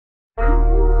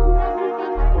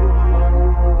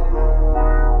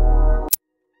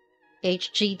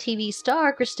HGTV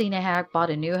star Christina Haack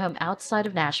bought a new home outside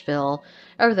of Nashville.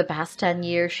 Over the past 10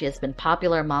 years, she has been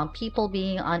popular among people,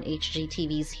 being on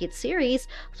HGTV's hit series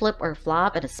Flip or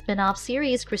Flop and a spin-off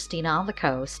series Christina on the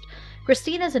Coast.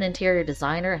 Christina is an interior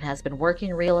designer and has been working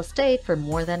in real estate for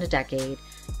more than a decade.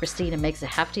 Christina makes a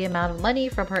hefty amount of money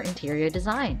from her interior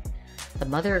design. The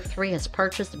mother of three has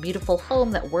purchased a beautiful home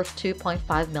that's worth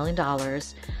 $2.5 million.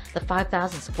 The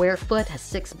 5,000 square foot has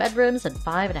 6 bedrooms and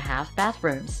 5.5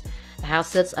 bathrooms. The house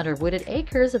sits under wooded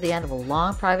acres at the end of a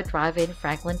long private driveway in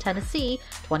Franklin, Tennessee,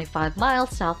 25 miles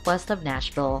southwest of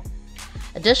Nashville.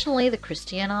 Additionally, the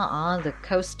Christina on the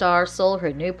Coast star sold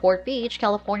her Newport Beach,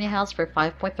 California house for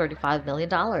 $5.35 million.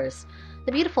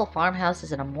 The beautiful farmhouse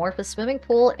has an amorphous swimming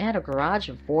pool and a garage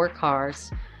of 4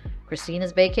 cars.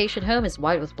 Christina's vacation home is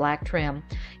white with black trim.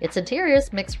 Its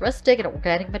interiors mix rustic and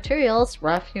organic materials,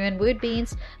 rough-hewn wood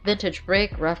beams, vintage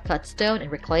brick, rough-cut stone,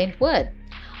 and reclaimed wood.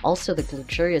 Also, the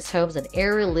luxurious home has an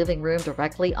airy living room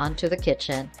directly onto the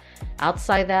kitchen.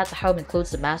 Outside that, the home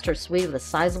includes a master suite with a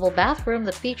sizable bathroom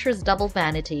that features double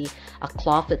vanity, a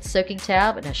clawfoot soaking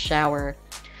tub, and a shower.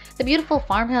 The beautiful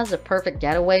farmhouse is a perfect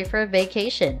getaway for a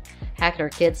vacation. Haack and her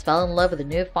kids fell in love with the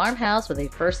new farmhouse when they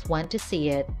first went to see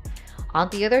it. On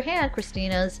the other hand,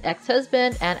 Christina's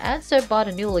ex-husband and Ansted bought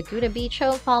a new Laguna Beach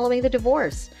home following the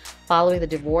divorce. Following the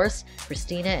divorce,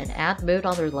 Christina and Ant moved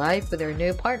on their life with their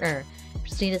new partner.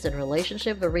 Christina is in a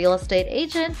relationship with a real estate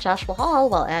agent, Joshua Hall,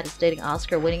 while Ant is dating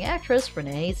Oscar-winning actress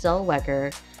Renee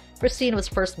Zellweger. Christina was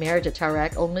first married to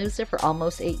Tarek El-Moussa for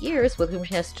almost 8 years, with whom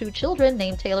she has 2 children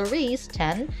named Taylor Reese,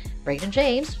 10, Braden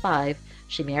James, 5.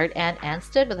 She married Ant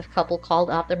Ansted, with the couple called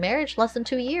off their marriage less than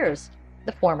 2 years.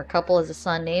 The former couple has a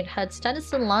son named Hudson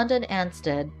Tennyson London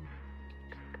Ansted.